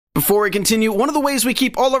Before we continue, one of the ways we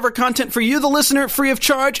keep all of our content for you, the listener, free of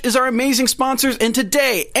charge is our amazing sponsors, and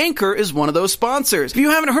today, Anchor is one of those sponsors. If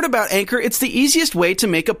you haven't heard about Anchor, it's the easiest way to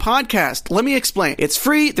make a podcast. Let me explain. It's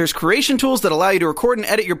free, there's creation tools that allow you to record and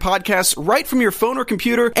edit your podcasts right from your phone or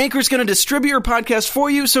computer. Anchor's going to distribute your podcast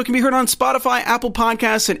for you so it can be heard on Spotify, Apple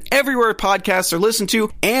Podcasts, and everywhere podcasts are listened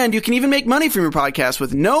to, and you can even make money from your podcast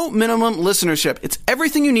with no minimum listenership. It's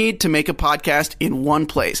everything you need to make a podcast in one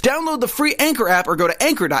place. Download the free Anchor app or go to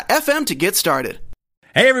anchor.fm to get started.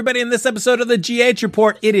 Hey everybody, in this episode of the GH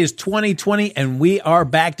Report, it is 2020 and we are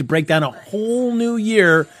back to break down a whole new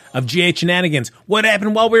year of GH shenanigans. What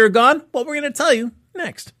happened while we were gone? Well, we're going to tell you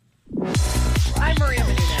next. I'm Maria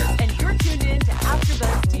Menounos, and you're tuned in to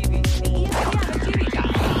AfterBuzz TV, the ESPN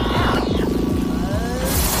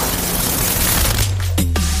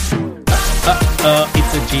of TV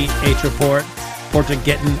It's a GH Report. Portrait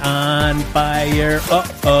getting on fire.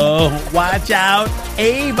 Watch out.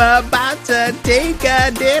 Ava about to take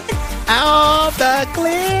a dip off the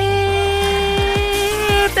cliff.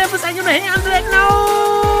 That was I'm gonna hang on to that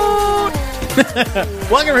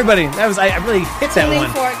note. Welcome everybody. That was I really hit that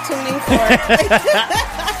one. Tuning fork.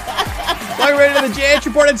 Welcome ready to the GH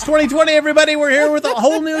Report. It's 2020, everybody. We're here with a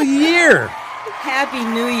whole new year. Happy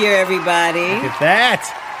New Year, everybody. Look at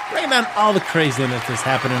that. Breaking down all the craziness that's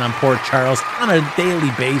happening on Port Charles on a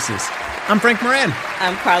daily basis. I'm Frank Moran.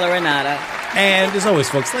 I'm Carla Renata. And as always,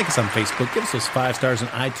 folks, like us on Facebook, give us those 5 stars on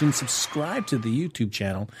iTunes, subscribe to the YouTube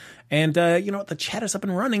channel. And, you know what, the chat is up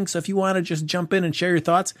and running, so if you want to just jump in and share your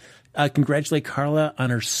thoughts, congratulate Carla on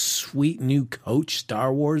her sweet new Coach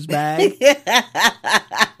Star Wars bag.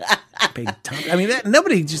 Big time. I mean, you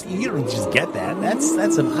don't just get that.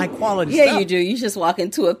 That's some high quality stuff. Yeah, you do. You just walk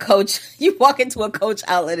into a Coach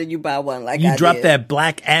outlet and you buy one like you dropped that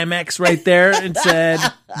black Amex right there and said,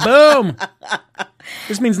 boom.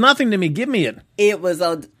 This means nothing to me. Give me it. It was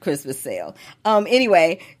on Christmas sale.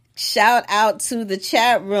 Anyway, shout out to the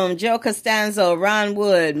chat room. Joe Costanzo, Ron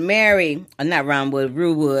Wood, Mary, not Ron Wood,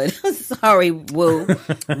 Rue Wood. Sorry, Rue.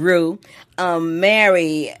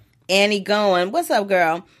 Mary, Annie Goen. What's up,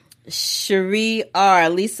 girl? Cherie R,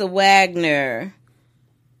 Lisa Wagner,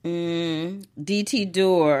 DT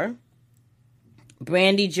Dorr,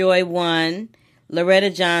 Brandy Joy 1,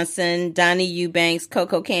 Loretta Johnson, Donnie Eubanks,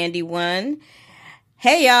 Coco Candy 1.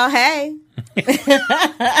 Hey, y'all. Hey.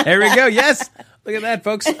 There we go. Yes. Look at that,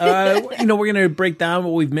 folks. We're going to break down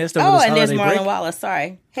what we've missed over this holiday break. Oh, and there's Marlon Wallace.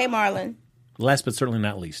 Sorry. Hey, Marlon. Last but certainly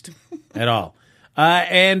not least at all.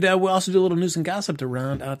 And we'll also do a little news and gossip to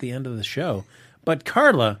round out the end of the show. But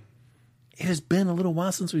Carla, it has been a little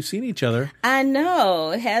while since we've seen each other. I know.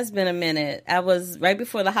 It has been a minute. I was, right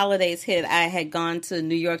before the holidays hit, I had gone to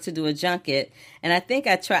New York to do a junket. And I think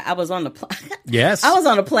I was on the plane. Yes. I was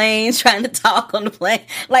on a plane trying to talk on the plane.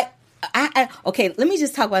 Like, okay, let me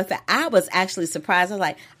just talk about that. I was actually surprised. I was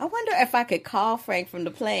like, I wonder if I could call Frank from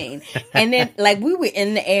the plane. And then, like, we were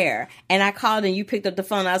in the air. And I called and you picked up the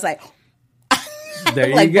phone. I was like, there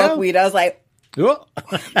you like go. buckwheat. I was like, oh.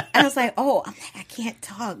 I was like, I can't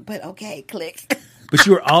talk, but okay, clicks. But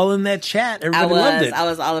you were all in that chat. Everybody loved it. I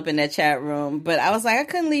was all up in that chat room. But I was like, I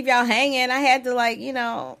couldn't leave y'all hanging. I had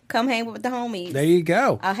to, come hang with the homies. There you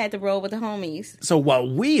go. I had to roll with the homies. So while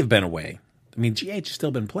we have been away, I mean, GH has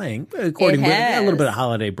still been playing, according to a little bit of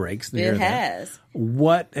holiday breaks. It has.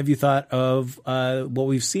 What have you thought of what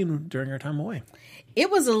we've seen during our time away? It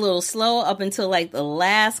was a little slow up until like the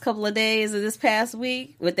last couple of days of this past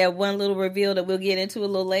week with that one little reveal that we'll get into a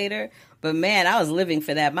little later. But man, I was living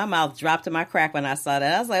for that. My mouth dropped to my crack when I saw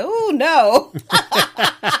that. I was like, "Ooh, no!"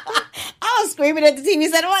 I was screaming at the TV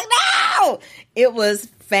set. I'm like, "No!" It was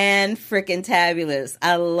fan-frickin-tabulous.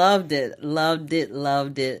 I loved it.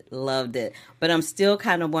 But I'm still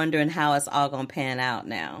kind of wondering how it's all going to pan out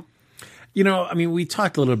now. We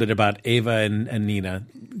talked a little bit about Ava and Nina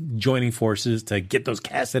joining forces to get those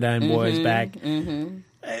Cassadine boys back. Mm-hmm.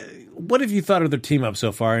 What have you thought of their team up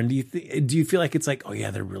so far? And do you feel like it's like, oh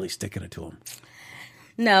yeah, they're really sticking it to them?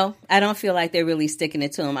 No, I don't feel like they're really sticking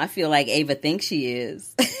it to him. I feel like Ava thinks she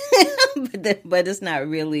is. but it's not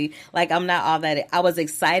really, like, I'm not all that. I was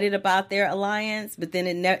excited about their alliance, but then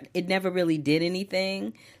it never really did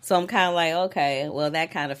anything. So I'm kind of like, okay, well,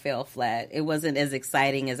 that kind of fell flat. It wasn't as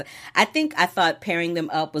exciting as, I thought pairing them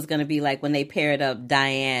up was going to be like when they paired up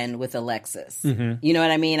Diane with Alexis. Mm-hmm. You know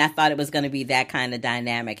what I mean? I thought it was going to be that kind of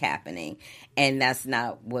dynamic happening. And that's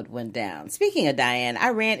not what went down. Speaking of Diane, I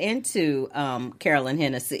ran into Carolyn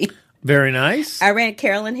Hennessy. Very nice. I ran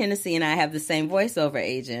Carolyn Hennessy, and I have the same voiceover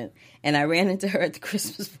agent, and I ran into her at the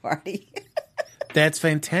Christmas party. That's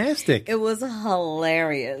fantastic. It was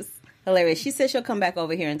hilarious. Hilarious. She said she'll come back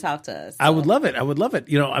over here and talk to us. So. I would love it.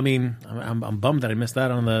 I mean, I'm bummed that I missed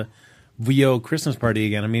out on the VO Christmas party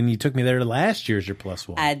again. I mean, you took me there last year as your plus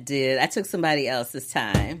one. I did. I took somebody else this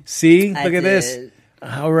time. See? Look at this.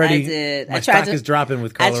 Already, I did. My stock is dropping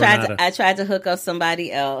with Carla Renata. I tried to hook up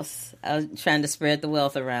somebody else. I was trying to spread the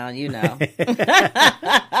wealth around,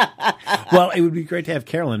 Well, it would be great to have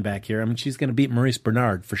Carolyn back here. I mean, she's going to beat Maurice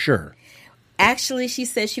Bernard for sure. Actually, she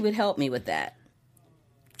said she would help me with that.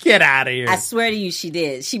 Get out of here. I swear to you, she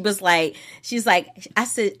did. She's like, I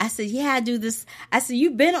said, yeah, I do this. I said,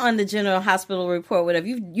 you've been on the General Hospital Report, whatever.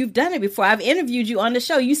 You've done it before. I've interviewed you on the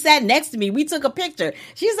show. You sat next to me. We took a picture.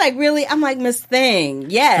 She's like, really? I'm like, Miss Thing,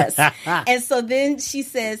 yes. And so then she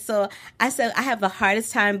said, so I said, I have the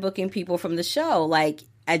hardest time booking people from the show. Like,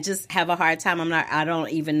 I just have a hard time. I don't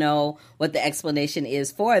even know what the explanation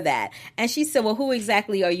is for that. And she said, well, who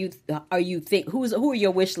exactly who are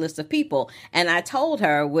your wish list of people? And I told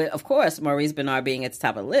her, of course, Maurice Bernard being at the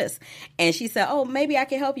top of the list. And she said, oh, maybe I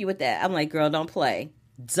can help you with that. I'm like, girl, don't play.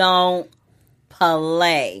 Don't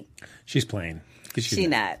play. She's playing. She's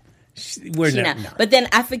not. We're not. No. But then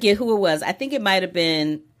I forget who it was. I think it might have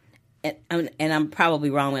been, and I'm probably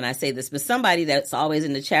wrong when I say this, but somebody that's always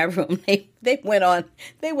in the chat room, they went on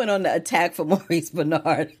the attack for Maurice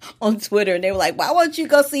Bernard on Twitter, and they were like, why won't you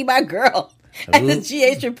go see my girl at the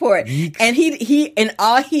GH Report? And he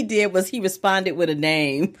all he did was he responded with a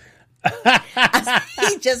name.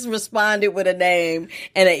 He just responded with a name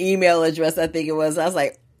and an email address, I think it was. I was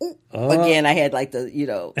like, ooh. Again, I had like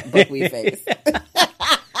the, buckwheat face.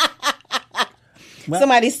 Well,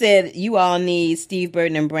 somebody said you all need Steve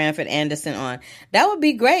Burton and Branford Anderson on. That would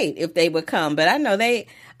be great if they would come. But I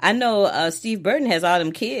know Steve Burton has all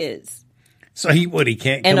them kids. So he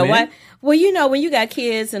can't come and a in? Wife. Well, when you got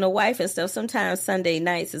kids and a wife and stuff, sometimes Sunday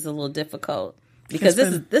nights is a little difficult because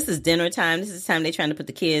this is dinner time. This is the time they're trying to put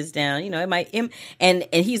the kids down. It might and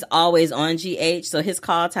he's always on GH, so his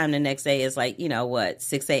call time the next day is like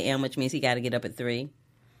 6 a.m., which means he got to get up at 3.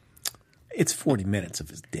 It's 40 minutes of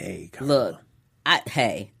his day. Carla. Look.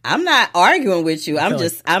 I'm not arguing with you. I'm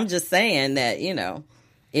just saying that,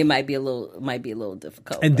 it might be a little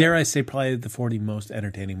difficult. And dare I say, probably the 40 most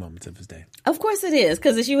entertaining moments of his day. Of course it is,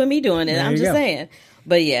 because it's you and me doing it. I'm just saying.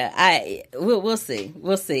 But yeah, we'll see.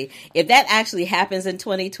 We'll see. If that actually happens in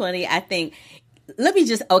 2020, I think, I'm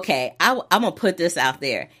going to put this out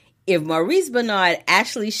there. If Maurice Bernard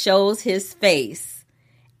actually shows his face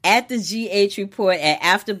at the GH Report at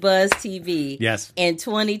AfterBuzz TV in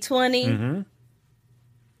 2020, mm-hmm.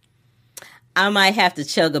 I might have to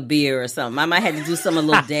chug a beer or something. I might have to do something a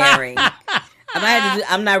little daring.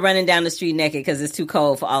 I'm not running down the street naked because it's too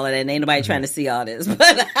cold for all of that. And ain't nobody trying to see all this.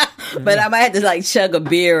 But I might have to chug a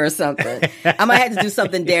beer or something. I might have to do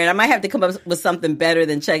something daring. I might have to come up with something better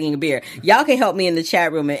than chugging a beer. Y'all can help me in the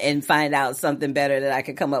chat room and find out something better that I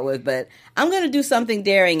could come up with. But I'm going to do something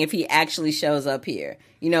daring if he actually shows up here.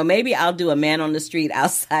 Maybe I'll do a man on the street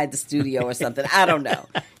outside the studio or something. I don't know.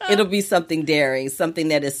 It'll be something daring, something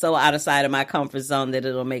that is so outside of my comfort zone that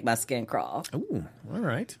it'll make my skin crawl. Ooh, all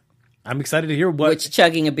right. I'm excited to hear which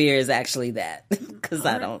chugging a beer is actually that, because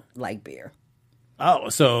I don't like beer. Oh,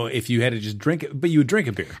 so if you had to just drink it, but you would drink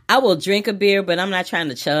a beer. I will drink a beer, but I'm not trying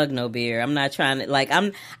to chug no beer. I'm not trying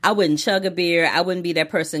to, I wouldn't chug a beer. I wouldn't be that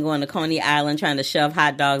person going to Coney Island trying to shove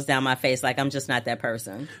hot dogs down my face. I'm just not that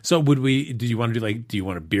person. So do you want to do you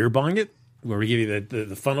want to beer bong it? Where we give you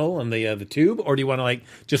the funnel and the tube? Or do you want to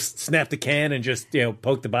just snap the can and just,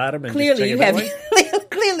 poke the bottom and clearly you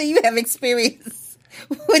have experience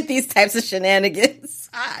with these types of shenanigans.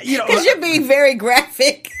 Because you're being very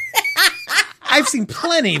graphic. I've seen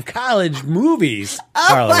plenty of college movies.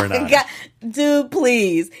 Carla Renata. God. Dude,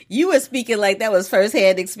 please. You were speaking like that was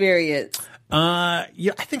firsthand experience. I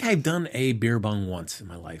think I've done a beer bong once in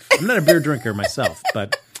my life. I'm not a beer drinker myself,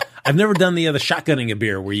 but I've never done the shotgunning a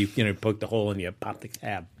beer where you poke the hole and you pop the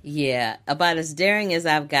tab. Yeah, about as daring as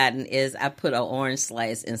I've gotten is I put an orange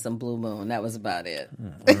slice in some Blue Moon. That was about it.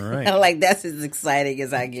 All right. That's as exciting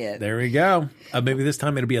as I get. There we go. Maybe this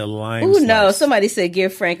time it'll be a lime Ooh, slice. no. Somebody said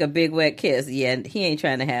give Frank a big wet kiss. Yeah, he ain't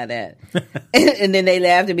trying to have that. And then they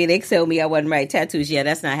laughed at me. They told me I wasn't right. Tattoos, yeah,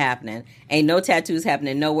 that's not happening. Ain't no tattoos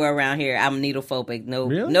happening nowhere around here. I'm needle phobic. No,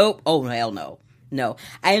 really? Nope. Oh, hell no. No.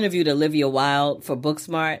 I interviewed Olivia Wilde for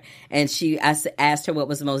Booksmart, and I asked her what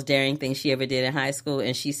was the most daring thing she ever did in high school,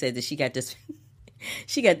 and she said that she got this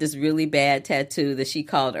really bad tattoo that she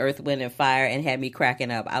called Earth, Wind, and Fire, and had me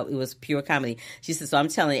cracking up. It was pure comedy. She said, so I'm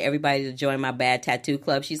telling everybody to join my bad tattoo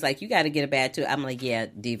club. She's like, you got to get a bad tattoo. I'm like, yeah,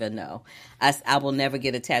 Diva, no. I will never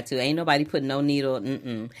get a tattoo. Ain't nobody putting no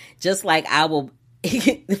needle. Just like I will...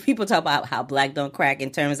 People talk about how black don't crack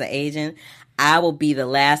in terms of aging. I will be the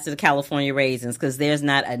last of the California raisins because there's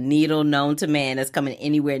not a needle known to man that's coming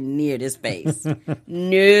anywhere near this face.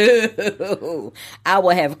 No. I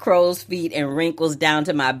will have crow's feet and wrinkles down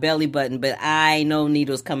to my belly button, but I ain't no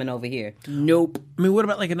needles coming over here. Nope. I mean, what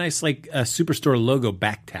about like a nice superstore logo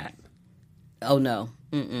back tat? Oh, no.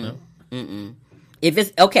 Mm-mm. No? If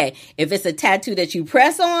it's a tattoo that you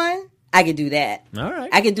press on, I could do that. All right.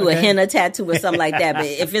 I could do a henna tattoo or something like that. But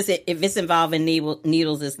if it's involving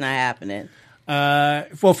needles, it's not happening.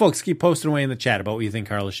 Well, folks, keep posting away in the chat about what you think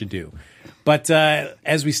Carla should do. But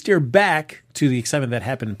as we steer back to the excitement that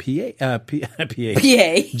happened in GH,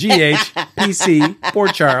 PC,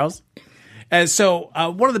 Port Charles. So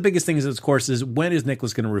one of the biggest things, of course, is when is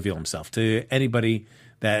Nicholas going to reveal himself to anybody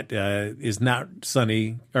that is not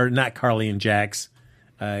Sonny or not Carly and Jax.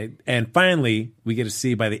 And finally, we get to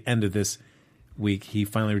see by the end of this week, he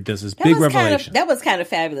finally does his big revelation. That was kind of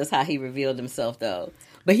fabulous how he revealed himself, though.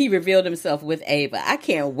 But he revealed himself with Ava. I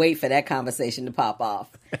can't wait for that conversation to pop off.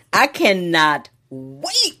 I cannot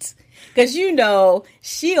wait. Because,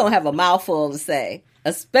 she don't have a mouthful to say,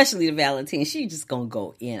 especially to Valentine. She just going to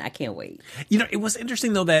go in. I can't wait. It was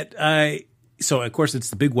interesting, though, that... So, of course,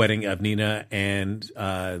 it's the big wedding of Nina and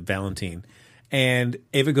Valentine. And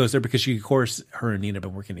Ava goes there because of course, her and Nina have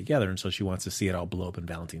been working together, and so she wants to see it all blow up in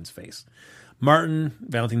Valentine's face. Martin,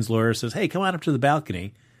 Valentine's lawyer, says, hey, come on up to the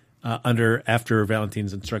balcony after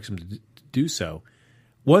Valentine's instructs him to do so.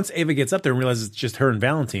 Once Ava gets up there and realizes it's just her and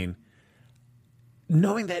Valentine,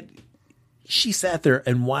 knowing that she sat there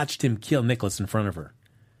and watched him kill Nicholas in front of her,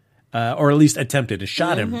 or at least attempted to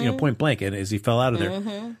shot him, point blank, and as he fell out of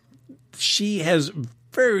there, she has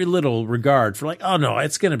very little regard for oh no,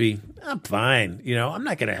 it's going to be, I'm fine. I'm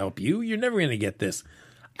not going to help you. You're never going to get this.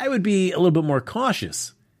 I would be a little bit more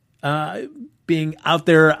cautious being out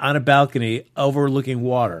there on a balcony overlooking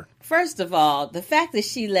water. First of all, the fact that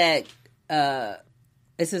she let,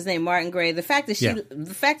 is his name Martin Gray? The fact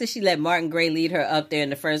that she let Martin Gray lead her up there in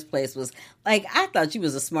the first place was I thought you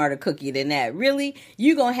was a smarter cookie than that. Really?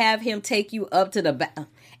 You going to have him take you up to the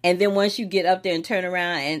and then once you get up there and turn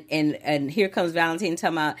around and here comes Valentine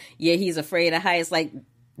talking about, yeah, he's afraid of heights.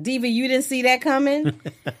 Diva, you didn't see that coming?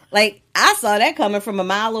 I saw that coming from a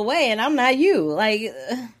mile away and I'm not you. I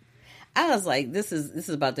was like, this is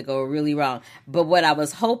about to go really wrong. But what I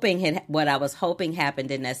was hoping happened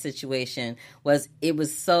in that situation was it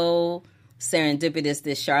was so serendipitous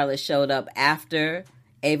that Charlotte showed up after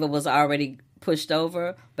Ava was already pushed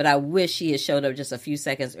over, but I wish she had showed up just a few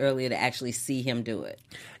seconds earlier to actually see him do it.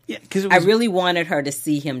 Yeah, because I really wanted her to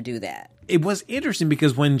see him do that. It was interesting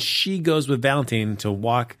because when she goes with Valentine to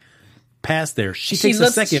walk past there, she takes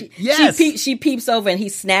a second. She peeps over and he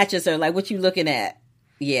snatches her what you looking at?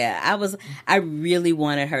 Yeah, I really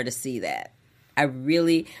wanted her to see that.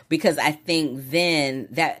 Because I think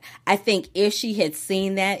if she had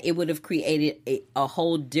seen that, it would have created a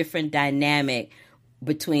whole different dynamic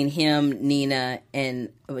between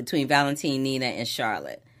between Valentine, Nina, and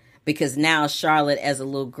Charlotte. Because now Charlotte, as a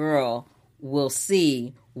little girl, will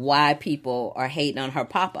see why people are hating on her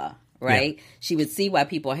papa, right? Yeah. She would see why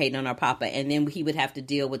people are hating on her papa, and then he would have to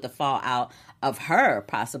deal with the fallout of her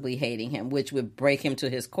possibly hating him, which would break him to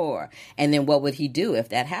his core. And then what would he do if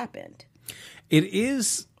that happened? It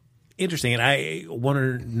is interesting, and I want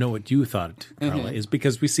to know what you thought, Carla, is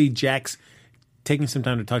because we see Jax taking some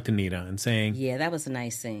time to talk to Nina and saying, "Yeah, that was a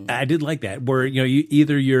nice scene." I did like that, where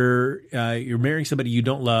you're marrying somebody you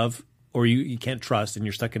don't love or you can't trust, and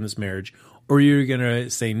you're stuck in this marriage, or you're gonna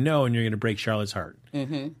say no and you're gonna break Charlotte's heart.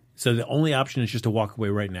 Mm-hmm. So the only option is just to walk away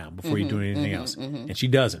right now before you do anything else, and she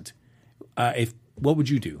doesn't. What would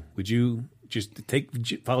you do? Would you just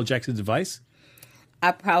follow Jackson's advice?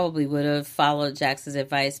 I probably would have followed Jackson's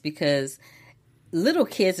advice because little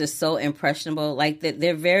kids are so impressionable.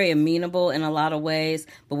 They're very amenable in a lot of ways,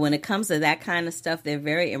 but when it comes to that kind of stuff, they're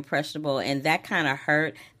very impressionable, and that kind of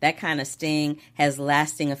hurt, that kind of sting has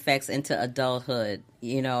lasting effects into adulthood,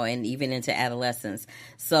 and even into adolescence.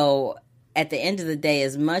 So at the end of the day,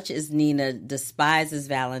 as much as Nina despises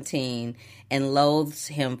Valentine and loathes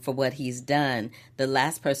him for what he's done, the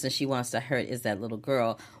last person she wants to hurt is that little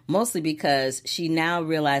girl, mostly because she now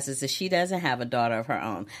realizes that she doesn't have a daughter of her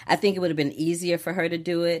own. I think it would have been easier for her to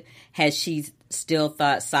do it had she still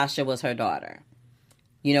thought Sasha was her daughter.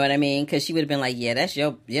 You know what I mean? Because she would have been like, yeah, that's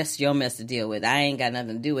your mess to deal with. I ain't got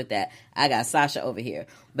nothing to do with that. I got Sasha over here.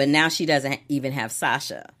 But now she doesn't even have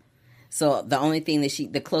Sasha. So the only thing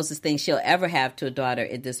the closest thing she'll ever have to a daughter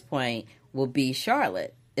at this point will be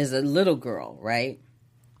Charlotte, is a little girl, right?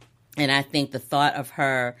 And I think the thought of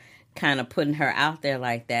her kind of putting her out there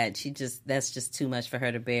like that, that's just too much for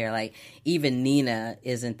her to bear. Even Nina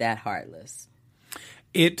isn't that heartless.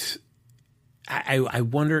 It I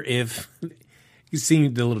wonder if you've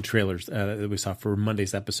seen the little trailers that we saw for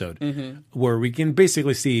Monday's episode, where we can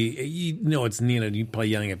basically see, it's Nina. You probably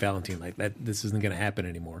yelling at Valentine like that. This isn't going to happen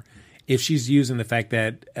anymore. If she's using the fact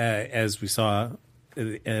that, as we saw,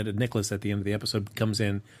 Nicholas at the end of the episode comes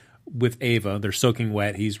in with Ava. They're soaking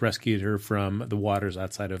wet. He's rescued her from the waters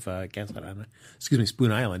outside of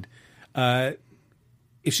Spoon Island.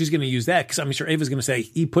 If she's going to use that, because I'm sure Ava's going to say,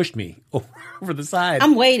 he pushed me over the side.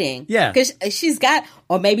 I'm waiting. Yeah. Because she's got,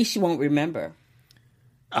 or maybe she won't remember.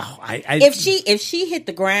 Oh, If she hit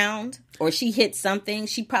the ground or she hit something,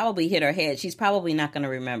 she probably hit her head. She's probably not going to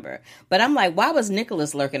remember. But I'm like, why was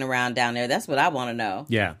Nicholas lurking around down there? That's what I want to know.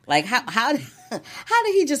 Yeah. Like, how did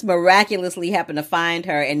he just miraculously happen to find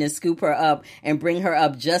her and then scoop her up and bring her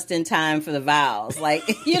up just in time for the vows? Like,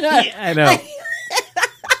 Yeah, I know.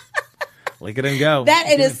 Lick it and go. That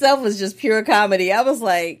in itself was just pure comedy. I was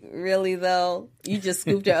like, really though? You just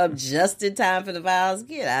scooped her up just in time for the vows?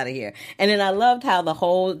 Get out of here. And then I loved how the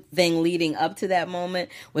whole thing leading up to that moment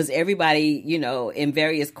was everybody, in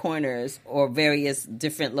various corners or various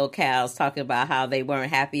different locales talking about how they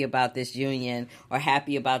weren't happy about this union or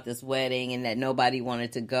happy about this wedding and that nobody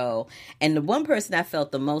wanted to go. And the one person I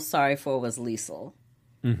felt the most sorry for was Liesl.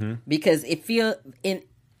 Mm-hmm. Because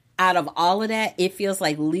out of all of that, it feels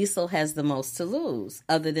like Liesl has the most to lose,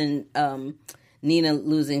 other than Nina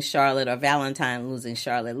losing Charlotte or Valentine losing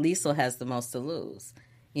Charlotte. Liesl has the most to lose.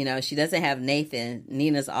 She doesn't have Nathan.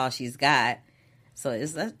 Nina's all she's got. So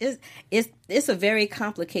it's a very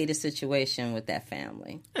complicated situation with that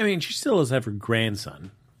family. I mean, she still does have her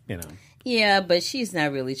grandson, Yeah, but she's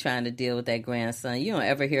not really trying to deal with that grandson. You don't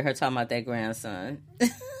ever hear her talking about that grandson.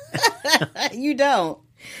 You don't.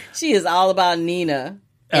 She is all about Nina.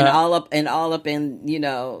 And all up in,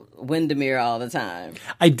 Windermere all the time.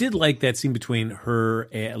 I did like that scene between her,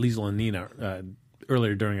 Liesl and Nina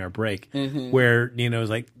earlier during our break, where Nina was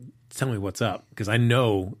like, tell me what's up, because I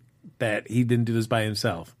know that he didn't do this by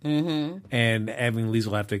himself. Mm-hmm. And having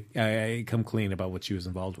Liesl have to come clean about what she was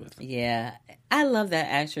involved with. Yeah. I love that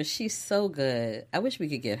actress. She's so good. I wish we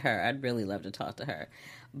could get her. I'd really love to talk to her.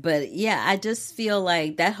 But yeah, I just feel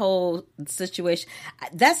like that whole situation,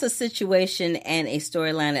 that's a situation and a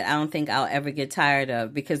storyline that I don't think I'll ever get tired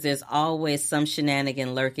of, because there's always some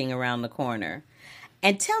shenanigan lurking around the corner.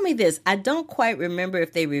 And tell me this, I don't quite remember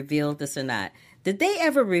if they revealed this or not. Did they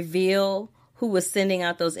ever reveal who was sending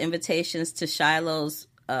out those invitations to Shiloh's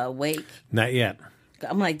wake? Not yet.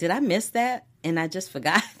 I'm like, did I miss that? And I just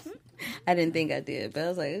forgot. I didn't think I did, but I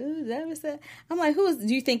was like, ooh, did I miss that? I'm like,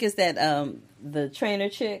 do you think is that the trainer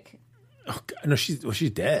chick? Oh, God, no, she's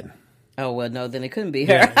dead. Oh, well, no, then it couldn't be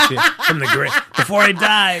her. Yeah, from the grave. Before he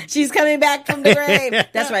died. She's coming back from the grave.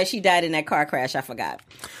 That's right. She died in that car crash. I forgot.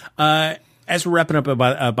 As we're wrapping up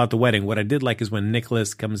about the wedding, what I did like is when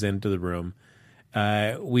Nicholas comes into the room,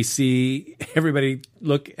 we see everybody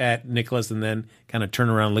look at Nicholas and then kind of turn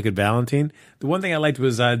around and look at Valentine. The one thing I liked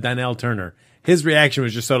was Donnell Turner. His reaction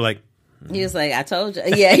was just sort of like, he was like, I told you.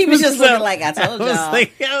 Yeah, he was just looking like, I told y'all.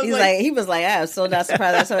 He was like, I was so not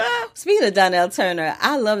surprised. Speaking of Donnell Turner,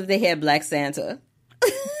 I love that they had Black Santa.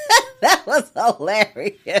 That was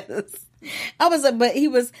hilarious. I was like, but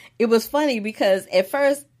it was funny because at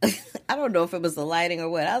first, I don't know if it was the lighting or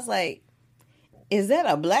what. I was like, is that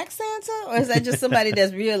a Black Santa? Or is that just somebody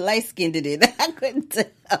that's real light-skinned in it? I couldn't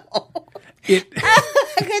tell. I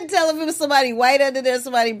couldn't tell if it was somebody white under there or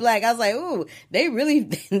somebody black. I was like, ooh, they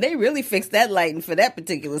really fixed that lighting for that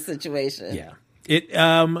particular situation. Yeah.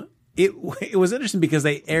 It was interesting because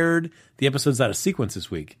they aired the episodes out of sequence this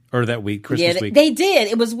week, or that week, Christmas week. They did.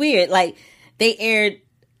 It was weird. Like, they aired,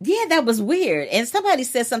 that was weird. And somebody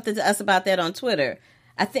said something to us about that on Twitter.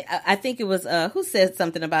 I think it was, who said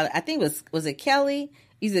something about it? I think was it Kelly?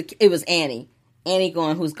 It was Annie. Annie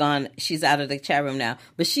who's gone, she's out of the chat room now.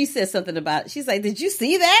 But she said something about, she's like, did you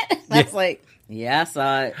see that? I was like, yeah, I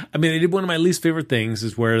saw it. I mean, they did one of my least favorite things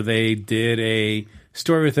is where they did a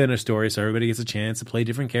story within a story, so everybody gets a chance to play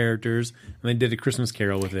different characters, and they did a Christmas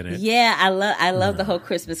Carol within it. Yeah, I love the whole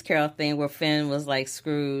Christmas Carol thing where Finn was like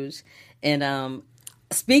Scrooge. And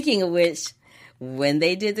speaking of which, when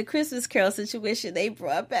they did the Christmas Carol situation, they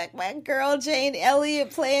brought back my girl Jane Elliott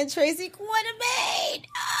playing Tracy Quartermain.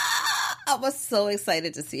 I was so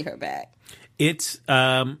excited to see her back. It's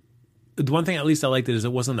the one thing at least I liked is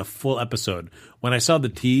it wasn't a full episode. When I saw the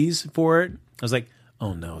tease for it, I was like,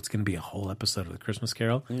 oh no, it's going to be a whole episode of the Christmas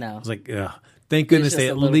Carol. No. I was like, ugh. Thank goodness they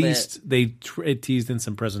at least they teased in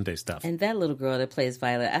some present day stuff. And that little girl that plays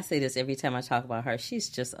Violet, I say this every time I talk about her, she's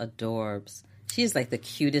just adorbs. She's like the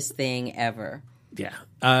cutest thing ever. Yeah.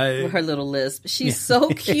 With her little lisp. She's so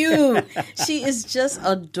cute. She is just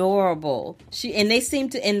adorable. And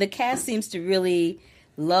the cast seems to really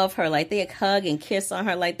love her. Like they hug and kiss on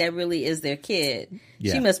her like that really is their kid.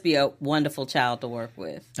 Yeah. She must be a wonderful child to work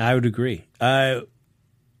with. I would agree. Yeah,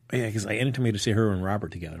 because anytime you to see her and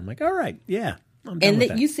Robert together, I'm like, all right, yeah. I'm done with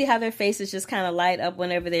that. You see how their faces just kind of light up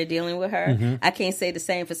whenever they're dealing with her. Mm-hmm. I can't say the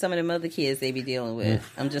same for some of them other kids they be dealing with.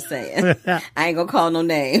 I'm just saying. I ain't gonna call no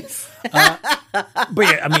names.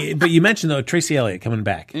 But you mentioned though Tracy Elliott coming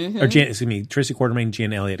back, or Tracy Quartermaine,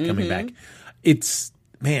 Jan Elliott coming back. It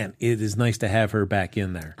is nice to have her back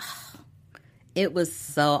in there. It was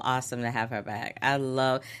so awesome to have her back. I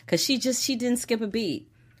love because she didn't skip a beat.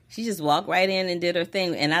 She just walked right in and did her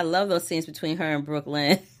thing, and I love those scenes between her and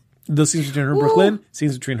Brooklyn. Those scenes between her and Brooklyn,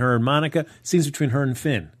 scenes between her and Monica, scenes between her and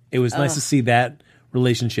Finn. It was nice to see that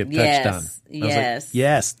relationship touched on.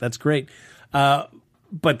 Yes, that's great. But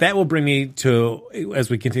that will bring me to, as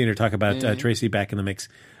we continue to talk about Tracy back in the mix,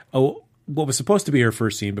 what was supposed to be her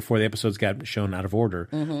first scene before the episodes got shown out of order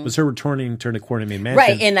was her returning to the Quartermaine Mansion.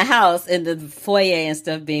 Right, in the house, in the foyer and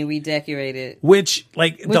stuff being redecorated.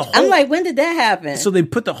 I'm like, when did that happen? So they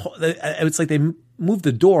put it's like they moved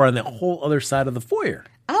the door on the whole other side of the foyer.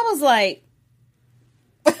 I was like,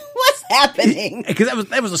 what's happening? Because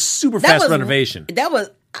that was a super fast renovation. That was,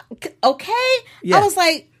 okay. Yeah. I was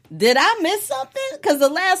like, did I miss something? Because the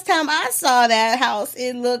last time I saw that house,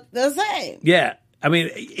 it looked the same. Yeah. I mean,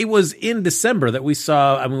 it was in December that we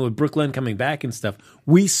saw, with Brooklyn coming back and stuff,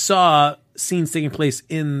 we saw scenes taking place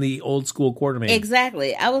in the old school Quartermaine.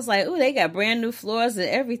 Exactly. I was like, ooh, they got brand new floors and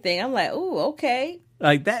everything. I'm like, ooh, okay.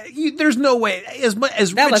 Like that, there's no way, as rich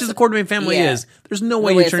as the Quartermaine family is, there's no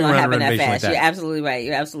way you're turning around a renovation like that. You're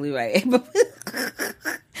absolutely right.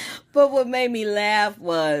 But what made me laugh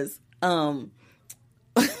was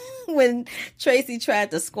when Tracy tried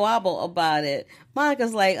to squabble about it.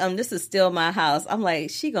 Monica's like, this is still my house. I'm like,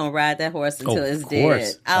 she gonna ride that horse until it's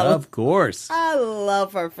dead. Of course. I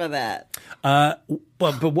love her for that.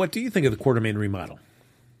 But what do you think of the Quartermaine remodel?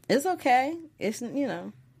 It's okay. It's,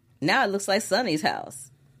 now it looks like Sonny's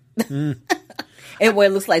house. And it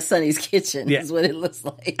looks like Sonny's kitchen is what it looks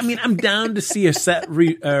like. I mean, I'm down to see a set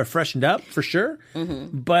freshened up for sure,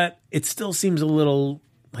 but it still seems a little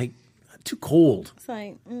like too cold. It's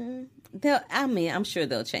like, I'm sure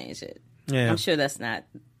they'll change it. Yeah. I'm sure that's not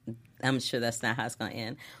how it's going to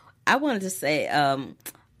end. I wanted to say,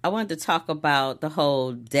 I wanted to talk about the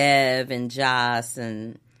whole Dev and Joss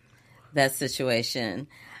and that situation.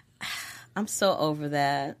 I'm so over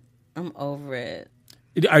that. I'm over it.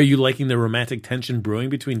 Are you liking the romantic tension brewing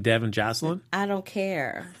between Dev and Jocelyn? I don't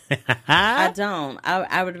care. I don't.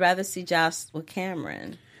 I would rather see Joss with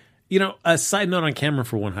Cameron. A side note on Cameron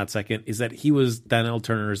for one hot second is that he was Donnell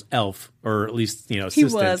Turner's elf, or at least, assistant. He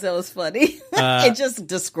was. That was funny. And just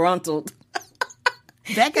disgruntled.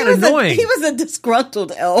 That got annoying. He was a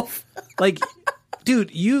disgruntled elf. Like,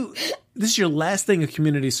 dude, this is your last thing of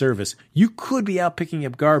community service. You could be out picking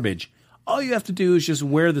up garbage. All you have to do is just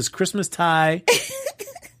wear this Christmas tie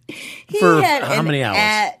for how many hours?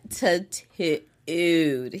 Attitude.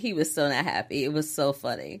 He was so not happy. It was so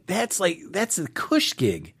funny. That's a cush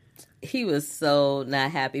gig. He was so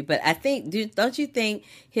not happy. But I think, don't you think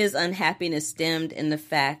his unhappiness stemmed in the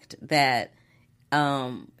fact that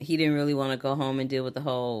he didn't really want to go home and deal with the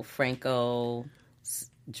whole Franco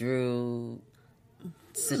Drew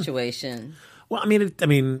situation? Well, I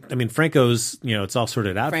mean, Franco's, it's all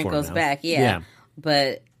sorted out. Franco's for him now. back, yeah.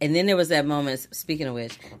 And then there was that moment. Speaking of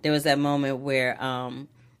which, there was that moment where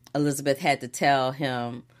Elizabeth had to tell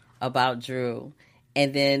him about Drew,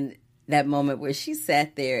 and then that moment where she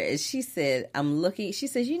sat there and she said, "I'm looking." She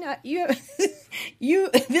says, you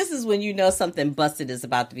This is when you know something busted is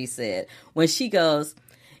about to be said. When she goes,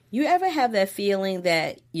 "You ever have that feeling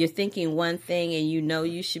that you're thinking one thing and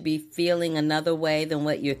you should be feeling another way than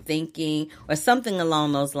what you're thinking," or something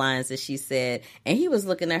along those lines that she said. And he was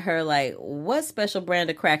looking at her like, "What special brand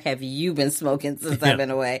of crack have you been smoking since I've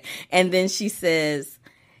been away?" And then she says,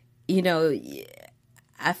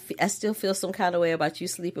 I still feel some kind of way about you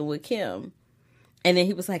sleeping with Kim. And then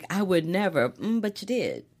he was like, "I would never." But you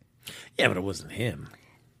did. Yeah, but it wasn't him.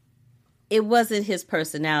 It wasn't his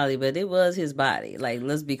personality, but it was his body. Like,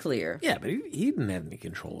 let's be clear. Yeah, but he didn't have any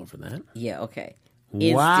control over that. Yeah, okay.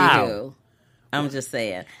 Wow. I'm just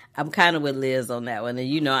saying. I'm kind of with Liz on that one.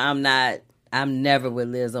 And I'm never with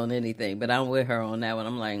Liz on anything, but I'm with her on that one.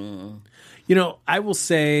 I'm like, I will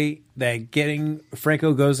say that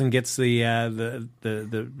Franco goes and gets the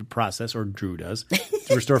process, or Drew does,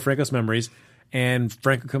 to restore Franco's memories. And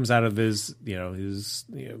Franco comes out of his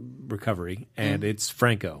recovery, and it's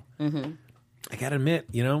Franco. Mm-hmm. I gotta admit,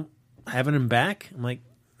 having him back, I'm like,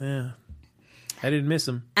 I didn't miss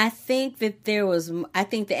him. I think that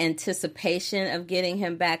the anticipation of getting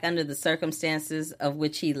him back under the circumstances of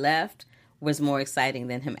which he left was more exciting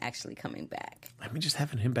than him actually coming back. I mean, just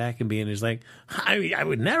having him back and being just like, I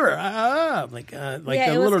would never, like Yeah, the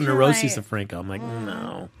it was little kinda neuroses like, of Franco. I'm like,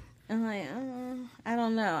 no. I'm like, I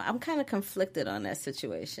don't know. I'm kind of conflicted on that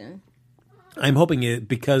situation. I'm hoping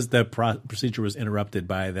because the procedure was interrupted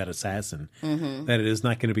by that assassin, that it is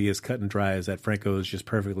not going to be as cut and dry as that Franco is just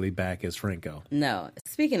perfectly back as Franco. No.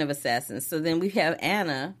 Speaking of assassins, so then we have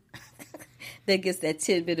Anna that gets that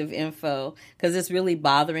tidbit of info because it's really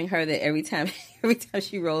bothering her that every time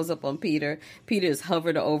she rolls up on Peter is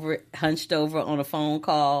hunched over on a phone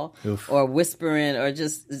call. Oof. Or whispering or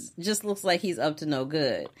just looks like he's up to no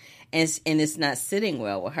good. And it's not sitting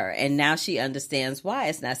well with her. And now she understands why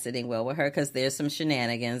it's not sitting well with her because there's some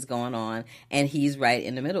shenanigans going on and he's right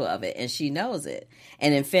in the middle of it and she knows it.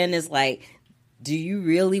 And then Finn is like, do you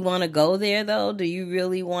really want to go there, though? Do you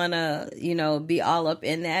really want to, be all up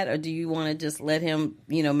in that? Or do you want to just let him,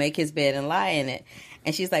 make his bed and lie in it?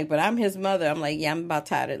 And she's like, but I'm his mother. I'm like, yeah, I'm about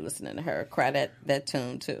tired of listening to her cry that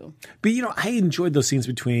tune, too. But, I enjoyed those scenes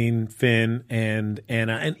between Finn and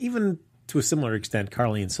Anna, and even to a similar extent,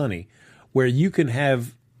 Carly and Sonny, where you can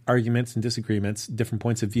have arguments and disagreements, different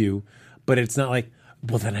points of view, but it's not like,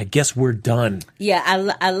 well, then I guess we're done. Yeah,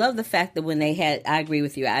 I love the fact that I agree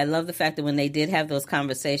with you. I love the fact that when they did have those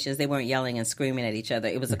conversations, they weren't yelling and screaming at each other.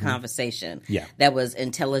 It was a conversation that was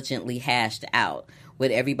intelligently hashed out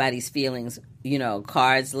with everybody's feelings,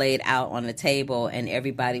 cards laid out on the table, and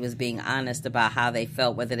everybody was being honest about how they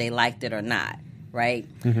felt, whether they liked it or not, right?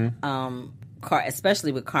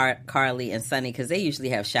 Especially with Carly and Sonny, because they usually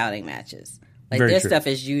have shouting matches. Like, Very their true. stuff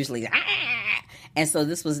is usually... And so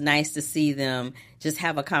this was nice to see them just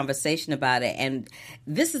have a conversation about it. And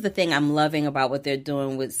this is the thing I'm loving about what they're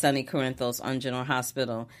doing with Sonny Corinthos on General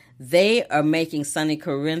Hospital. They are making Sonny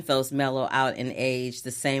Corinthos mellow out in age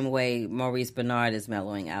the same way Maurice Bernard is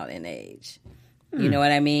mellowing out in age. You know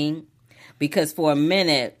what I mean? Because for a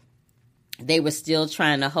minute, they were still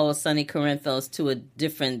trying to hold Sonny Corinthos to a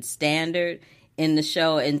different standard in the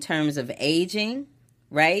show in terms of aging.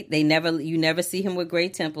 Right? You never see him with gray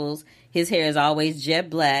temples. His hair is always jet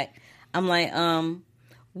black. I'm like,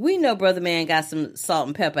 we know Brother Man got some salt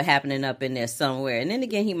and pepper happening up in there somewhere. And then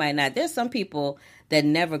again, he might not. There's some people that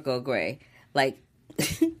never go gray. Like,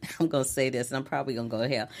 I'm going to say this, and I'm probably going to go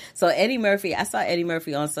to hell. So Eddie Murphy, I saw Eddie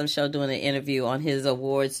Murphy on some show doing an interview on his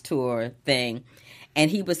awards tour thing.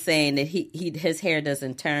 And he was saying that his hair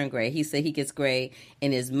doesn't turn gray. He said he gets gray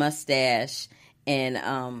in his mustache and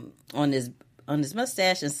on his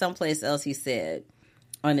mustache and someplace else, he said,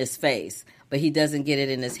 on his face, but he doesn't get it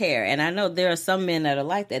in his hair. And I know there are some men that are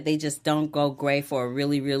like that. They just don't go gray for a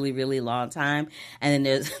really, really, really long time. And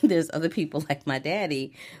then there's other people like my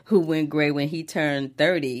daddy who went gray when he turned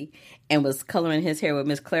 30 and was coloring his hair with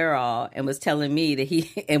Miss Clairol and was telling me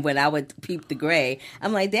that and when I would peep the gray,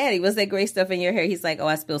 I'm like, Daddy, what's that gray stuff in your hair? He's like, oh,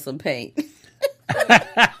 I spilled some paint.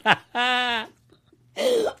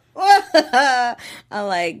 I'm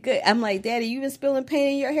like, good. I'm like, Daddy, you been spilling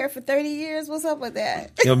paint in your hair for 30 years? What's up with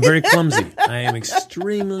that? I'm very clumsy. I am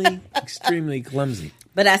extremely, extremely clumsy.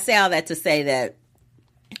 But I say all that to say that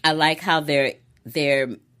I like how they're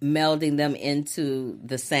melding them into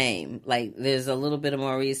the same. Like, there's a little bit of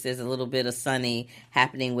Maurice, there's a little bit of Sonny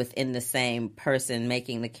happening within the same person,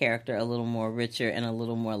 making the character a little more richer and a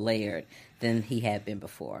little more layered than he had been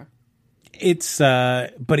before. It's,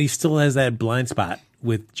 but he still has that blind spot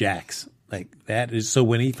with Jax. Like, that is, so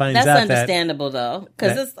when he finds out that's understandable though,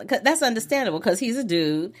 because that's understandable because he's a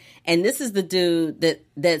dude, and this is the dude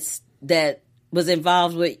that was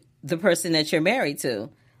involved with the person that you're married to,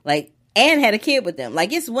 like, and had a kid with them.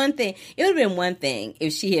 Like, it's one thing. It would have been one thing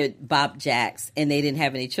if she had bopped Jax and they didn't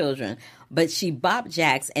have any children, but she bopped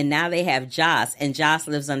Jax, and now they have Joss, and Joss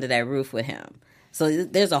lives under that roof with him. So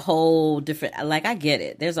there's a whole different, like, I get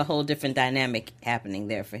it. There's a whole different dynamic happening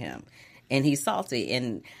there for him. And he's salty,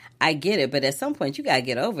 and I get it. But at some point, you got to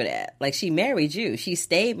get over that. Like, she married you. She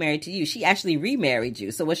stayed married to you. She actually remarried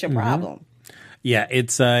you. So what's your problem? Yeah,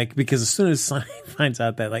 it's because as soon as Sonny finds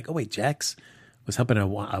out that, like, oh, wait, Jax was helping a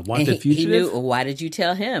wanted fugitive. He knew, well, why did you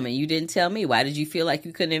tell him and you didn't tell me? Why did you feel like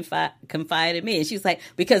you couldn't confide in me? And she's like,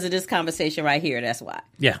 because of this conversation right here, that's why.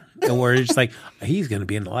 Yeah. And we're just like, he's going to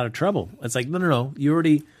be in a lot of trouble. It's like, no. You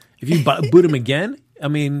already, if you boot him again, I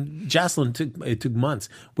mean, Jocelyn took months,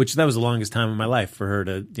 which that was the longest time in my life for her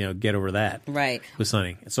to, get over that. Right. With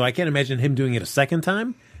Sonny. So I can't imagine him doing it a second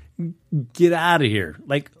time. Get out of here.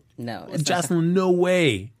 Like, no, Jocelyn, no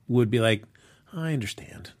way would be like, I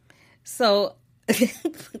understand. So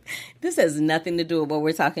this has nothing to do with what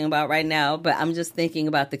we're talking about right now, but I'm just thinking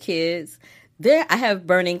about the kids. I have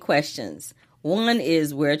burning questions. One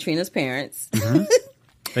is, where are Trina's parents? Mm-hmm.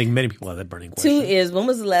 I think many people have that burning question. 2 is, when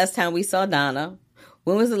was the last time we saw Donna?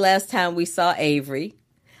 When was the last time we saw Avery?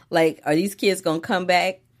 Like, are these kids going to come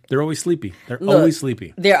back? They're always sleepy. Always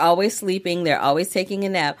sleepy. They're always sleeping. They're always taking a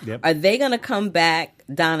nap. Yep. Are they going to come back,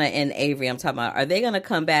 Donna and Avery, I'm talking about, are they going to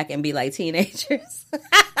come back and be like teenagers?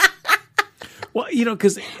 Well,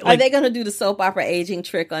 because... Are they going to do the soap opera aging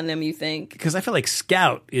trick on them, you think? Because I feel like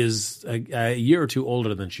Scout is a year or two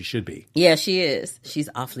older than she should be. Yeah, she is. She's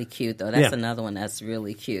awfully cute, though. That's another one that's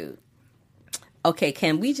really cute. Okay,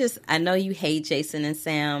 can we just... I know you hate Jason and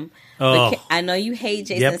Sam. Oh. I know you hate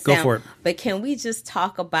Jason and Sam. Go for it. But can we just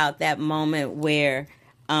talk about that moment where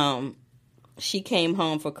she came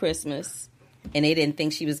home for Christmas and they didn't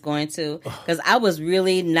think she was going to? Because I was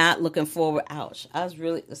really not looking forward... Ouch.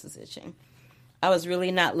 This is itching. I was really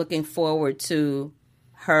not looking forward to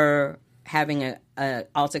her having a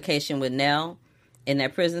altercation with Nell in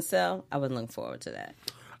that prison cell. I wasn't looking forward to that.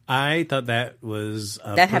 I thought that was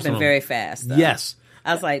that happened very fast, though. Yes.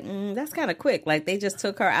 I was like, that's kind of quick. Like, they just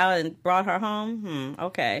took her out and brought her home?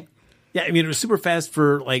 Okay. Yeah, I mean, it was super fast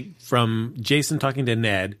from Jason talking to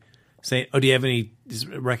Ned, saying, do you have any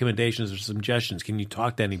recommendations or suggestions? Can you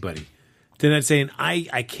talk to anybody? To Ned saying,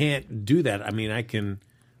 I can't do that. I mean, I can't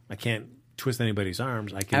twist anybody's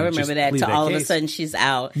arms. I remember just that. To all of a sudden she's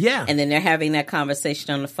out. Yeah. And then they're having that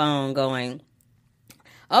conversation on the phone going,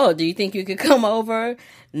 oh, do you think you could come over?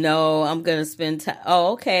 No, I'm going to spend time.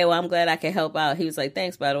 Oh, okay. Well, I'm glad I can help out. He was like,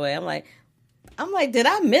 thanks, by the way. I'm like, did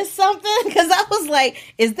I miss something? Because I was like,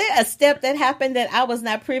 is there a step that happened that I was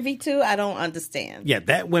not privy to? I don't understand. Yeah,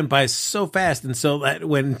 that went by so fast. And so that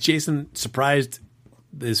when Jason surprised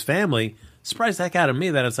his family, surprised the heck out of me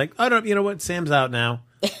that it's like, oh, no, you know what? Sam's out now.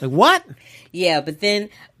 Like, what? Yeah, but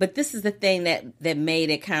this is the thing that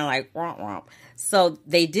made it kind of like romp romp. So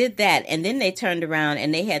they did that, and then they turned around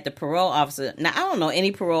and they had the parole officer. Now, I don't know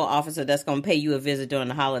any parole officer that's going to pay you a visit during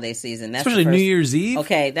the holiday season. That's especially New Year's Eve.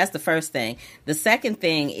 Okay, that's the first thing. The second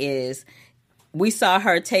thing is we saw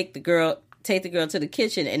her take the girl to the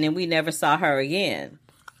kitchen, and then we never saw her again.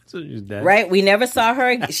 So she's dead. Right? We never saw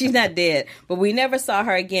her. She's not dead, but we never saw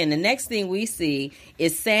her again. The next thing we see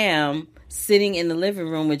is Sam sitting in the living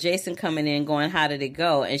room with Jason coming in going, how did it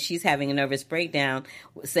go? And she's having a nervous breakdown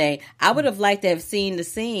saying, I would have liked to have seen the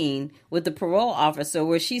scene with the parole officer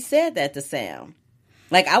where she said that to Sam.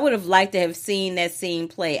 Like, I would have liked to have seen that scene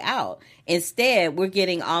play out. Instead, we're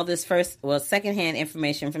getting all this secondhand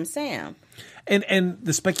information from Sam. And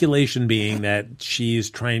the speculation being that she is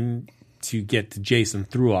trying to get to Jason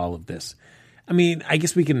through all of this. I mean, I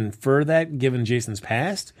guess we can infer that given Jason's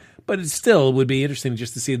past, but it still would be interesting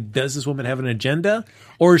just to see, does this woman have an agenda,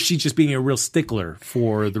 or is she just being a real stickler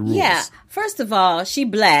for the rules? Yeah. First of all, she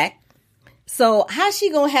black. So how's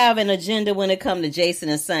she going to have an agenda when it comes to Jason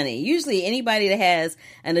and Sonny? Usually anybody that has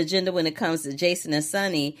an agenda when it comes to Jason and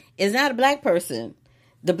Sonny is not a black person.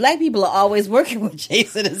 The black people are always working with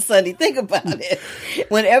Jason and Sonny. Think about it.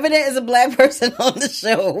 Whenever there is a black person on the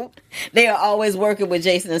show, they are always working with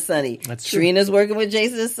Jason and Sonny. That's true. Trina's working with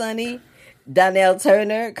Jason and Sonny. Donnell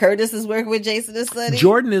Turner, Curtis is working with Jason and Sonny.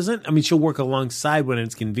 Jordan isn't. I mean, she'll work alongside when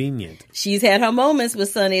it's convenient. She's had her moments with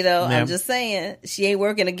Sonny, though. Yeah. I'm just saying. She ain't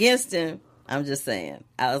working against him. I'm just saying.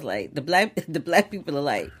 I was like, the black people are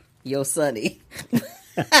like, yo, Sonny.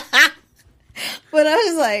 But I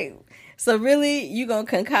was like, so really, you gonna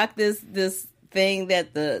concoct this thing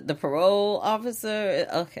that the parole officer,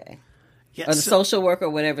 okay, Yeah, or the social worker,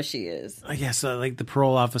 whatever she is. Yeah, so like the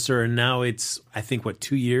parole officer, and now it's, I think,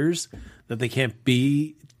 2 years that they can't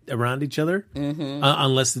be around each other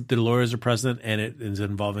unless the lawyers are present and it is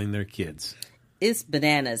involving their kids. It's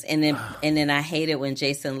bananas. And then I hated when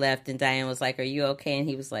Jason left and Diane was like, are you okay? And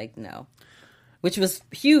he was like, no. Which was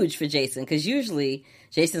huge for Jason, because usually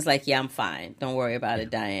Jason's like, yeah, I'm fine. Don't worry about it,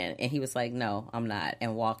 Diane. And he was like, no, I'm not,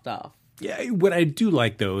 and walked off. Yeah, what I do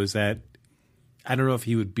like, though, is that I don't know if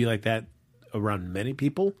he would be like that around many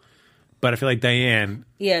people, but I feel like Diane...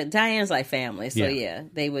 Yeah, Diane's like family, so Yeah.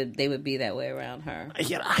 they would be that way around her.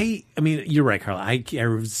 Yeah, I mean, you're right, Carla. I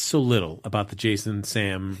care so little about the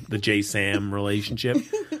Jay-Sam relationship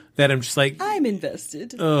that I'm just like... I'm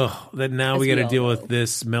invested. Oh, that now As we got we to all deal know. with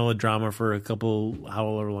this melodrama for a couple,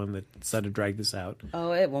 however long they decided to drag this out.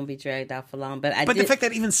 Oh, it won't be dragged out for long. But the fact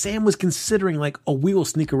that even Sam was considering, like, oh, we will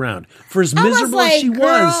sneak around. For as I was miserable like, as she girl,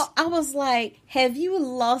 was. I was like, have you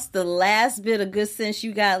lost the last bit of good sense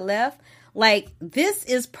you got left? Like, this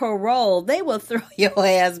is parole. They will throw your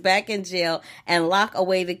ass back in jail and lock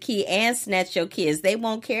away the key and snatch your kids. They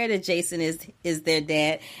won't care that Jason is their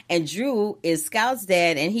dad and Drew is Scout's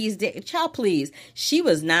dad and he's child, please. She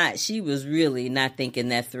was really not thinking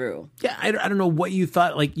that through. Yeah, I don't know what you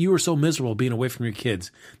thought. Like, you were so miserable being away from your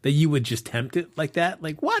kids that you would just tempt it like that.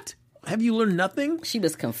 Like, what? Have you learned nothing? She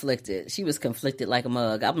was conflicted. She was conflicted like a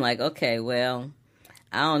mug. I'm like, okay, well,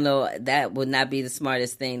 I don't know. That would not be the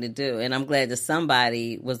smartest thing to do. And I'm glad that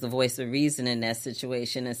somebody was the voice of reason in that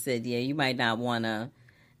situation and said, yeah, you might not want to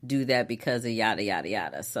do that because of yada, yada,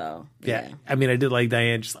 yada. So, yeah. I mean, I did like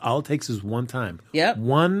Diane. Just all it takes is one time. Yep.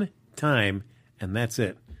 One time, and that's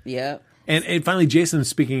it. Yep. And finally, Jason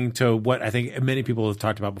speaking to what I think many people have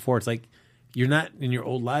talked about before. It's like, you're not in your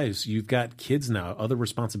old lives. You've got kids now, other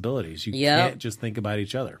responsibilities. You can't just think about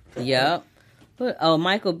each other. Yep. Oh,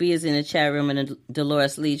 Michael B is in the chat room and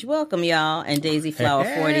Dolores Leach. Welcome, y'all. And Daisy Flower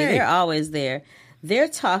 40. They're always there. They're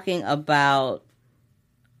talking about,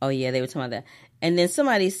 oh, yeah, they were talking about that. And then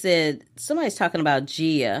somebody's talking about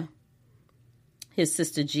Gia. His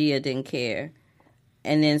sister Gia didn't care.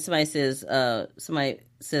 And then somebody says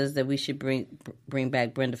that we should bring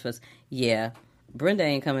back Brenda first. Yeah, Brenda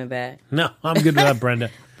ain't coming back. No, I'm good without Brenda.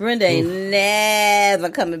 Brenda ain't never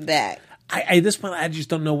coming back. At this point, I just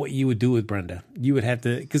don't know what you would do with Brenda. You would have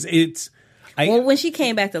to, because well, when she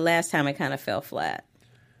came back the last time, it kind of fell flat.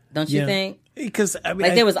 Don't you think? Because I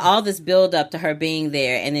mean, there was all this build up to her being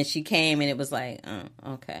there, and then she came, and it was like,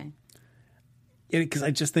 oh, okay. Yeah, because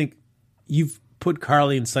I just think you've put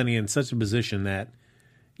Carly and Sonny in such a position that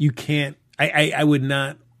you can't. I would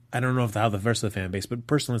not. I don't know how the rest of the fan base, but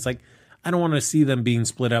personally, it's like, I don't want to see them being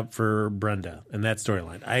split up for Brenda and that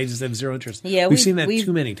storyline. I just have zero interest. Yeah, we've seen that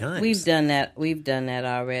too many times. We've done that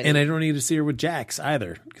already. And I don't need to see her with Jax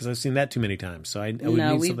either, because I've seen that too many times. So I would need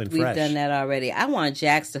something fresh. We've done that already. I want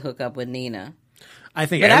Jax to hook up with Nina. I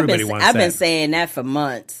think everybody wants that. I've been saying that for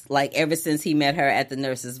months. Like, ever since he met her at the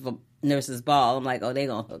nurses' ball, I'm like, oh, they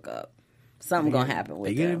going to hook up. Something going to happen with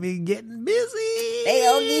them. They're going to be getting busy. They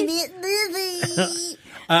going to get busy.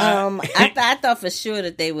 I thought for sure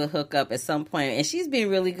that they would hook up at some point, and she's been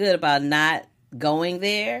really good about not going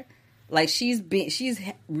there. Like, she's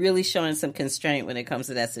really showing some constraint when it comes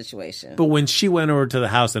to that situation. But when she went over to the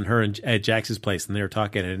house and her at Jax's place and they were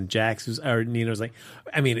talking, and Nina was like,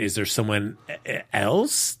 I mean, is there someone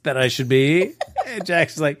else that I should be? And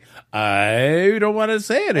Jax was like, I don't want to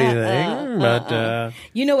say anything, but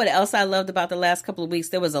you know what else I loved about the last couple of weeks?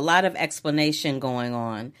 There was a lot of explanation going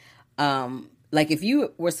on. Like, if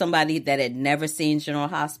you were somebody that had never seen General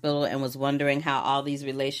Hospital and was wondering how all these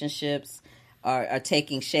relationships are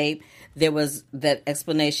taking shape, there was that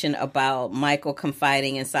explanation about Michael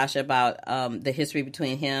confiding in Sasha about the history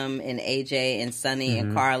between him and AJ and Sonny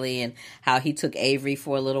and Carly, and how he took Avery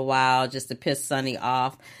for a little while just to piss Sonny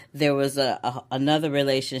off. There was another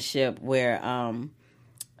relationship where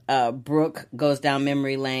Brooke goes down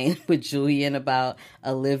memory lane with Julian about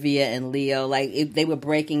Olivia and Leo. Like, they were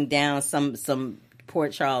breaking down some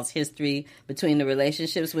Port Charles history between the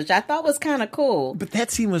relationships, which I thought was kind of cool. But that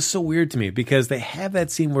scene was so weird to me, because they have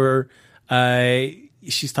that scene where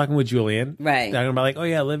she's talking with Julian, right? Talking about, like, oh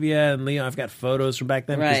yeah, Olivia and Leo, I've got photos from back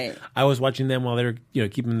then. Right. I was watching them while they were,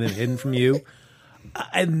 keeping them hidden from you.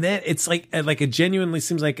 And then it's like it genuinely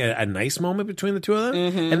seems like a nice moment between the two of them.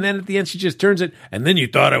 Mm-hmm. And then at the end, she just turns it, and then you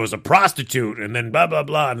thought I was a prostitute, and then blah, blah,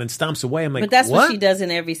 blah, and then stomps away. I'm like, but that's what she does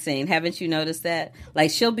in every scene. Haven't you noticed that?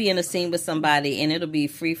 Like, she'll be in a scene with somebody, and it'll be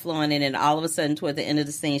free-flowing, and then all of a sudden, toward the end of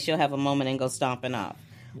the scene, she'll have a moment and go stomping off.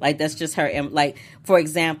 Like, that's just her. Like, for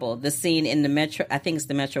example, the scene in the Metro, I think it's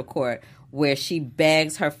the Metro Court, where she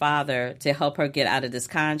begs her father to help her get out of this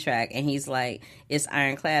contract, and he's like, "It's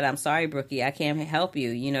ironclad. I'm sorry, Brookie, I can't help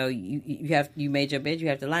you. You know, you made your bed, you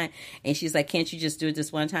have to lie." And she's like, "Can't you just do it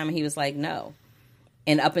this one time?" And he was like, "No."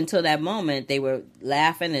 And up until that moment, they were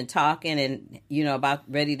laughing and talking, and about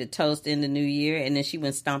ready to toast in the new year. And then she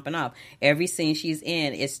went stomping off. Every scene she's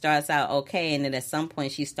in, it starts out okay, and then at some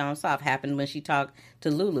point she stomps off. Happened when she talked to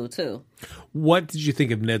Lulu too. What did you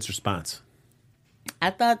think of Ned's response? I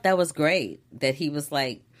thought that was great, that he was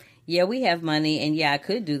like, yeah, we have money, and yeah, I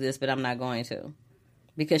could do this, but I'm not going to.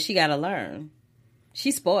 Because she got to learn.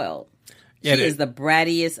 She's spoiled. Yeah, she is the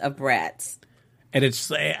brattiest of brats. And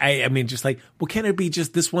it's, I mean, just like, well, can it be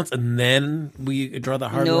just this once, and then we draw the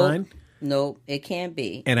hard line? Nope, it can't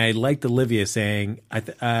be. And I liked Olivia saying,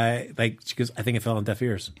 she goes, I think it fell on deaf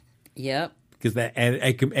ears. Yep. Because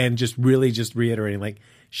and just really just reiterating, like,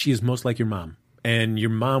 she is most like your mom. And your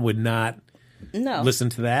mom would not listen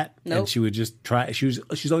to that, and she would just try. She's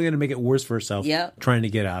only going to make it worse for herself. Trying to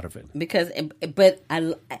get out of it. But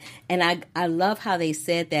I love how they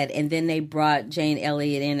said that, and then they brought Jane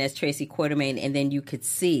Elliott in as Tracy Quartermain, and then you could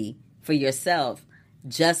see for yourself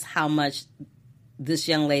just how much this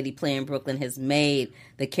young lady playing Brooklyn has made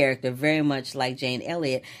the character very much like Jane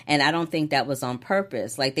Elliott, and I don't think that was on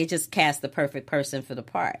purpose. Like, they just cast the perfect person for the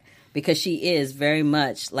part. Because she is very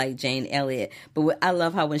much like Jane Elliott. But I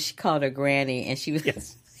love how when she called her granny and she was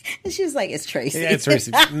and she was like, it's Tracy. Yeah, it's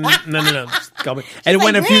Tracy. No. Just call me. And it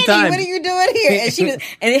went a few times. What are you doing here? And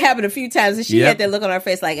and it happened a few times and she had that look on her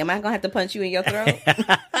face like, am I going to have to punch you in your throat?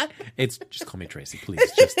 It's just call me Tracy, please.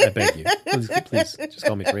 Just I beg you. Please, just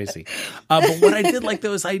call me Tracy. But what I did like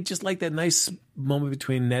though is I just like that nice moment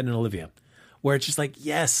between Ned and Olivia. Where it's just like,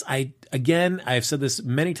 yes, I've said this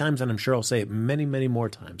many times, and I'm sure I'll say it many, many more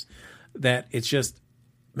times, that it's just,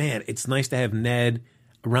 man, it's nice to have Ned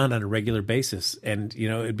around on a regular basis. And,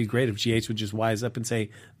 it'd be great if GH would just wise up and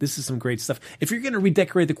say, this is some great stuff. If you're going to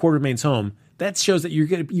redecorate the Quartermain's home, that shows that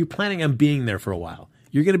you're planning on being there for a while.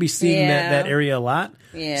 You're going to be seeing that area a lot.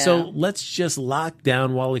 Yeah. So let's just lock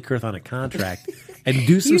down Wally Kurth on a contract and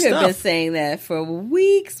do some stuff. You have been saying that for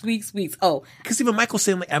weeks. Oh, because even Michael's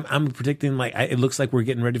saying, like, I'm predicting, like, it looks like we're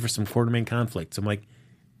getting ready for some Quartermain conflict. So I'm like,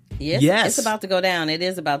 yes, it's about to go down. It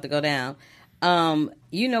is about to go down.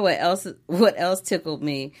 You know what else? What else tickled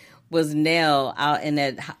me was Nell out in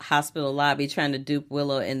that hospital lobby trying to dupe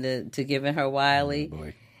Willow to giving her Wiley. Oh,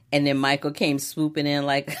 boy. And then Michael came swooping in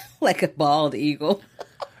like a bald eagle.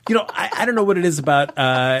 I don't know what it is about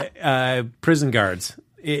prison guards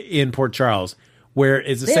in Port Charles, where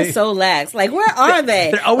they're so lax. Like, where are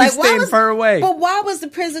they? They're always staying far away. But why was the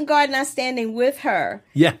prison guard not standing with her?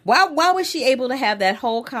 Yeah. Why was she able to have that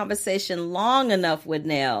whole conversation long enough with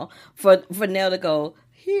Nell for Nell to go,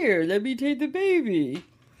 here, let me take the baby?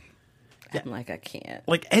 I'm like, I can't.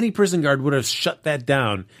 Like, any prison guard would have shut that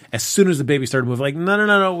down as soon as the baby started moving. Like,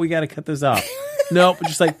 no, we got to cut this off. Nope,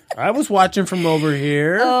 just like, I was watching from over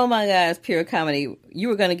here. Oh my God, it's pure comedy. You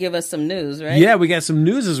were going to give us some news, right? Yeah, we got some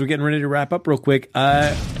news as we're getting ready to wrap up real quick.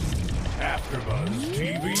 AfterBuzz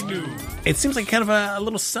TV News. It seems like kind of a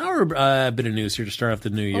little sour bit of news here to start off the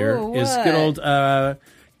new year. Oh, is good old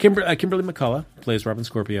Kimberly McCullough, plays Robin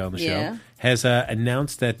Scorpio on the show, has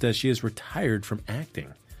announced that she is retired from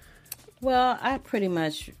acting. Well, I pretty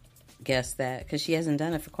much guessed that because she hasn't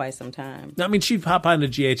done it for quite some time. No, I mean, she'd pop on to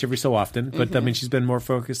GH every so often, but I mean, she's been more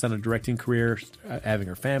focused on a directing career, having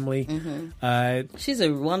her family. She's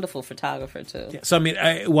a wonderful photographer too. Yeah, so I mean,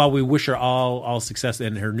 while we wish her all success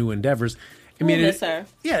in her new endeavors, I mean, miss her.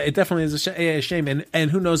 Yeah, it definitely is a shame,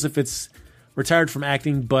 and who knows if it's retired from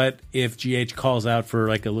acting, but if GH calls out for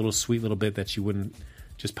like a little sweet little bit that she wouldn't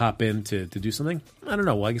just pop in to do something? I don't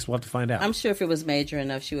know. Well, I guess we'll have to find out. I'm sure if it was major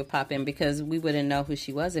enough, she would pop in because we wouldn't know who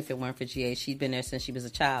she was if it weren't for GH. She'd been there since she was a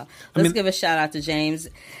child. Let's give a shout out to James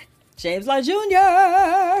Lott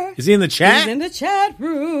Jr. Is he in the chat? He's in the chat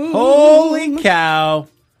room. Holy cow.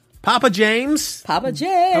 Papa James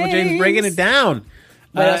breaking it down.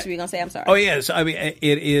 What else were you going to say? I'm sorry. Oh, yeah. So, I mean,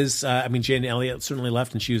 it is, Jane Elliott certainly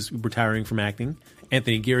left and she was retiring from acting.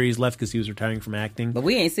 Anthony Geary's left because he was retiring from acting. But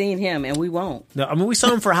we ain't seen him, and we won't. No, I mean, we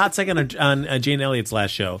saw him for a hot second on Jane Elliott's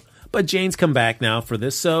last show. But Jane's come back now for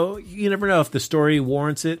this, so you never know if the story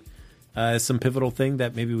warrants it. Some pivotal thing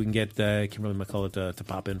that maybe we can get Kimberly McCullough to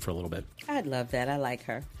pop in for a little bit. I'd love that. I like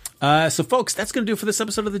her. So, folks, that's going to do it for this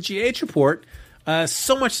episode of the GH Report.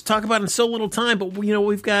 So much to talk about in so little time, but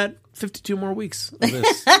we've got 52 more weeks of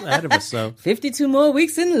this ahead of us. So 52 more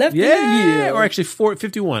weeks left in the year. Or actually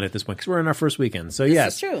 51 at this point because we're in our first weekend. So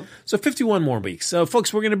this is true. So 51 more weeks. So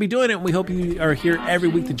folks, we're going to be doing it, and we hope you are here every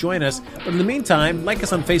week to join us. But in the meantime, like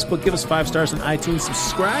us on Facebook, give us 5 stars on iTunes,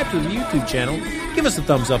 subscribe to the YouTube channel, give us a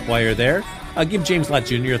thumbs up while you're there. Give James Lott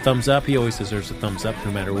Jr. a thumbs up. He always deserves a thumbs up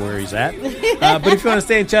no matter where he's at. But if you want to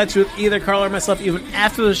stay in touch with either Carla or myself, even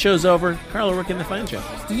after the show's over, Carla, where can they find you?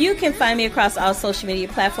 You can find me across all social media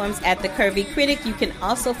platforms at The Curvy Critic. You can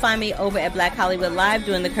also find me over at Black Hollywood Live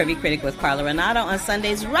doing The Curvy Critic with Carla Renato on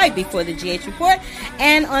Sundays right before the GH Report.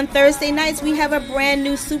 And on Thursday nights, we have a brand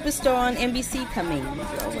new Superstore on NBC coming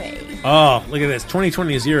your way. Oh, look at this.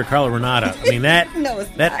 2020 is the year of Carla Renato. I mean, that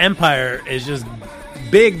empire is just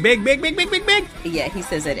big. Yeah, he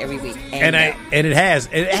says that every week. And it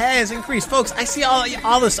has increased. Folks, I see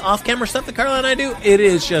all this off-camera stuff that Carla and I do. It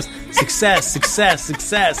is just success.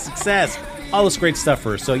 All this great stuff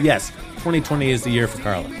for her. So, yes, 2020 is the year for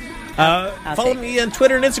Carla. Follow me on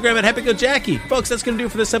Twitter and Instagram at HappyGoJackie. Folks, that's going to do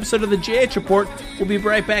it for this episode of the GH Report. We'll be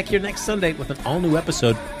right back here next Sunday with an all-new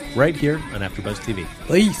episode right here on AfterBuzz TV.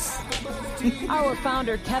 Peace. Our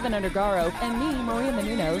founder, Kevin Undergaro, and me, Maria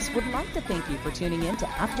Menounos, would like to thank you for tuning in to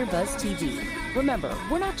AfterBuzz TV. Remember,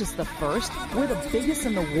 we're not just the first, we're the biggest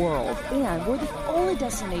in the world, and we're the only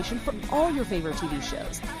destination for all your favorite TV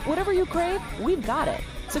shows. Whatever you crave, we've got it.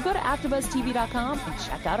 So go to AfterBuzzTV.com and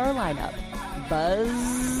check out our lineup.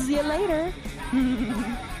 Buzz you later.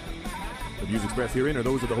 The views expressed herein are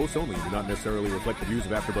those of the hosts only and do not necessarily reflect the views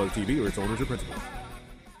of AfterBuzz TV or its owners or principals.